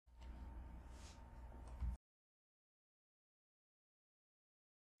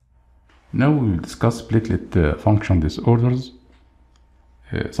Now we will discuss platelet function disorders.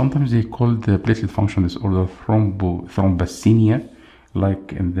 Sometimes they call the platelet function disorder thrombothenia,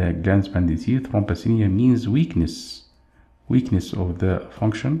 like in the Glanzman disease. Thrombothenia means weakness of the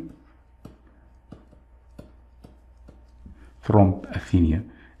function. Thrombothenia.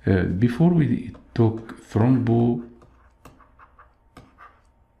 Before we talk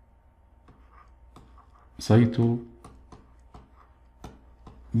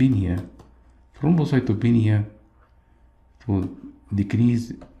thrombocytopenia to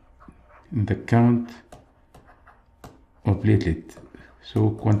decrease in the count of platelet, so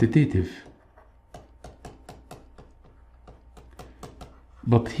quantitative.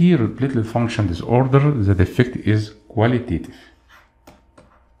 But here platelet function disorder, the defect is qualitative.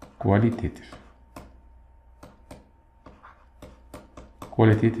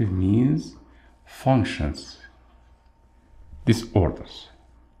 Qualitative means functions disorders.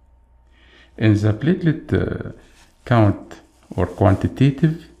 In the platelet count or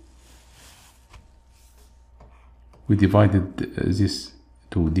quantitative, we divided this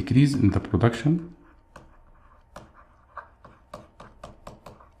to decrease in the production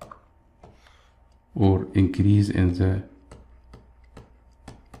or increase in the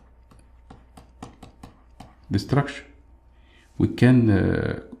destruction. We can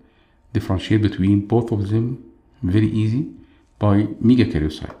differentiate between both of them very easy by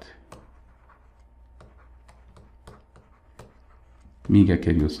megakaryocyte. If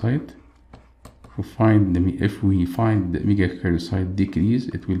we find the megakaryocyte decrease,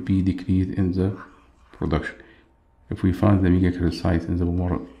 it will be decrease in the production. If we find the megakaryocyte in the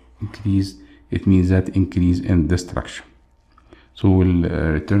more increase, it means that increase in destruction. So we'll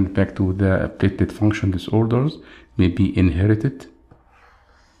return back to the platelet function disorders, maybe inherited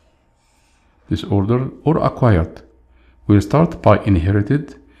disorder or acquired. We'll start by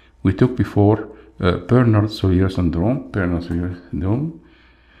inherited. We took before Bernard Soulier syndrome.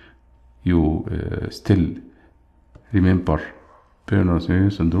 You still remember Bernard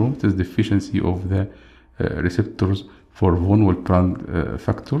Soulier syndrome. It is deficiency of the receptors for von Willebrand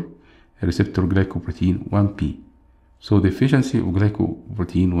factor, receptor glycoprotein 1p. So deficiency of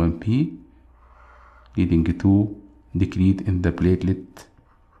glycoprotein 1p leading to decrease in the platelet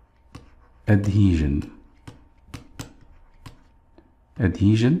adhesion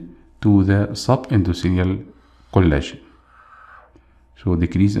to the subendothelial collagen. So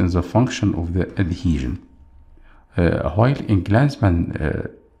decrease in the function of the adhesion. While in Glanzman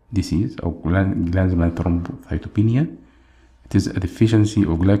disease or Glanzman thrombocytopenia, it is a deficiency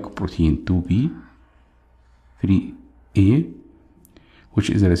of glycoprotein 2b, 3a, which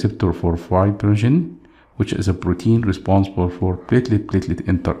is a receptor for fibrinogen, which is a protein responsible for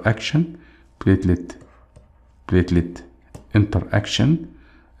platelet-platelet interaction.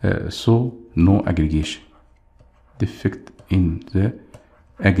 So no aggregation. Defect in the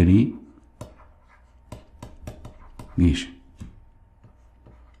aggregation.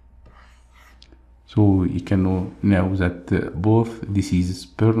 So you can know now that both diseases,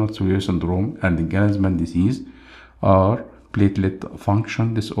 Bernard Soulier syndrome and Glanzman disease, are platelet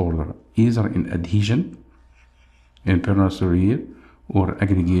function disorder, either in adhesion in Bernard Soulier or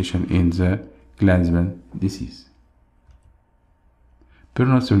aggregation in the Glanzman disease.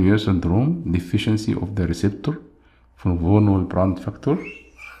 Bernard Soulier syndrome, deficiency of the receptor from von Willebrand factor.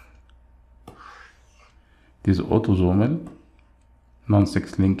 It is autosomal,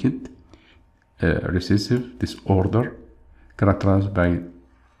 non-sex linked, recessive disorder characterized by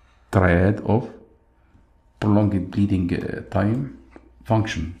triad of prolonged bleeding time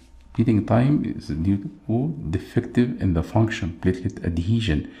function. Bleeding time is due to defective in the function platelet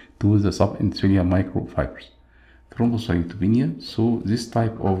adhesion to the subendothelial microfibers. Thrombocytopenia, so this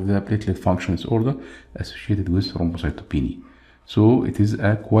type of the platelet function disorder associated with thrombocytopenia. So it is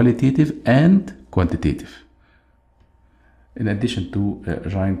a qualitative and quantitative. In addition to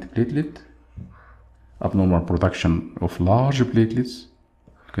giant platelet, abnormal production of large platelets,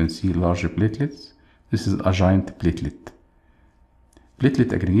 you can see large platelets. This is a giant platelet.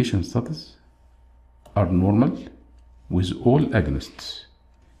 Platelet aggregation status are normal with all agonists.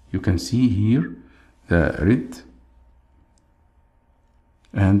 You can see here the red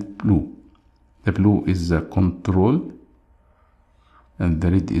and blue. The blue is the control and the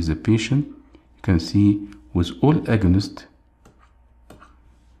red is the patient. You can see with all agonists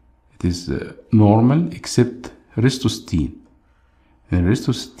it is normal except restostine. In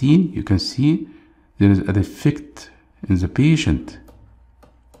restostine you can see there is a defect in the patient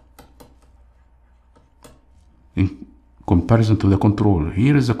in comparison to the control.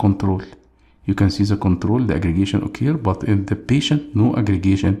 Here is the control. You can see the control, the aggregation occur, but in the patient no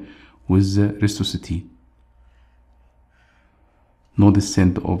aggregation with the rhistocytine. No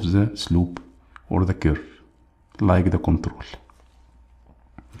descent of the slope or the curve like the control.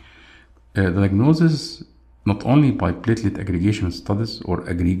 Diagnosis not only by platelet aggregation studies or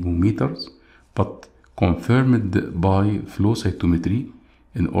aggregometers, but confirmed by flow cytometry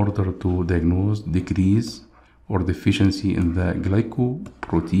in order to diagnose decrease or deficiency in the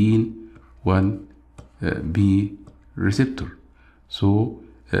glycoprotein 1b receptor. So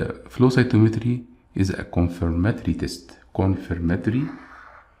flow cytometry is a confirmatory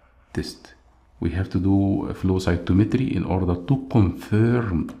test. We have to do a flow cytometry in order to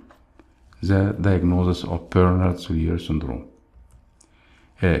confirm the diagnosis of Bernard Soulier syndrome.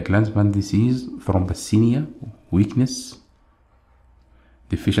 Glanzman disease, thrombathenia, weakness,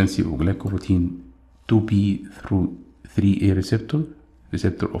 deficiency of glycoprotein 2b through 3a receptor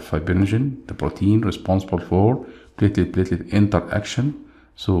of fibrinogen, the protein responsible for platelet-platelet interaction.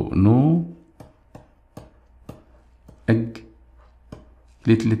 So no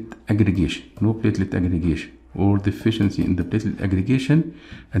platelet aggregation or deficiency in the platelet aggregation,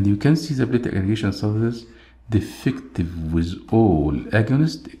 and you can see the platelet aggregation status defective with all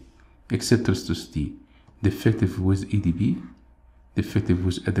agonists except rhistocytine, defective with ADP, defective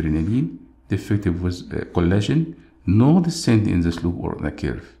with adrenaline, defective with collagen, no descent in the slope or the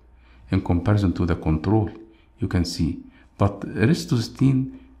curve in comparison to the control, you can see. But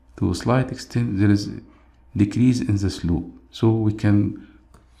rhistocytine, to a slight extent, there is decrease in the slope, so we can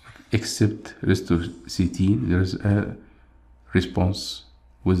accept rhistocytine. There is a response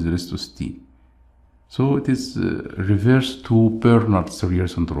with rhistocytine. So it is reverse to Bernard Soulier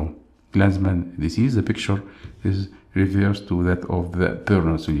syndrome. Glanzman disease, the picture is reverse to that of the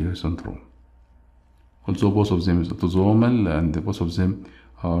Bernard Soulier syndrome. Also, both of them is autosomal, and both of them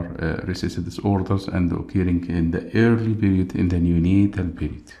are recessive disorders and occurring in the early period, in the neonatal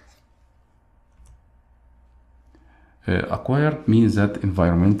period. Acquired means that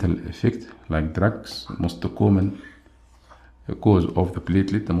environmental effect, like drugs, most common cause of the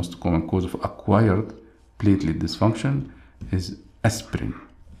platelet, the most common cause of acquired platelet dysfunction is aspirin.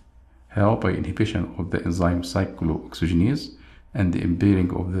 How? By inhibition of the enzyme cyclooxygenase and the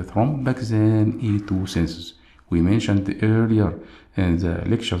impairing of the thromboxane E2 synthesis. We mentioned earlier in the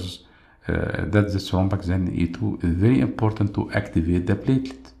lectures that the thromboxane E2 is very important to activate the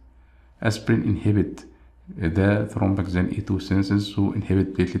platelet. Aspirin inhibit the thromboxane E2 synthesis, so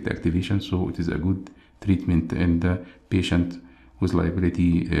inhibit platelet activation, so it is a good treatment in the patient with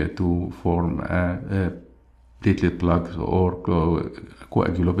liability to form a platelet plugs or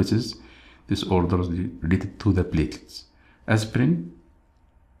coagulopathies disorders related to the platelets. Aspirin.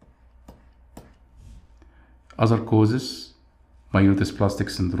 Other causes: myelodysplastic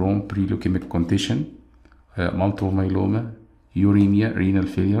syndrome, pre-leukemic condition, multiple myeloma, uremia, renal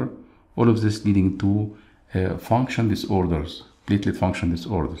failure, all of this leading to function disorders, platelet function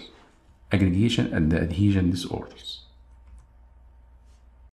disorders, aggregation and adhesion disorders.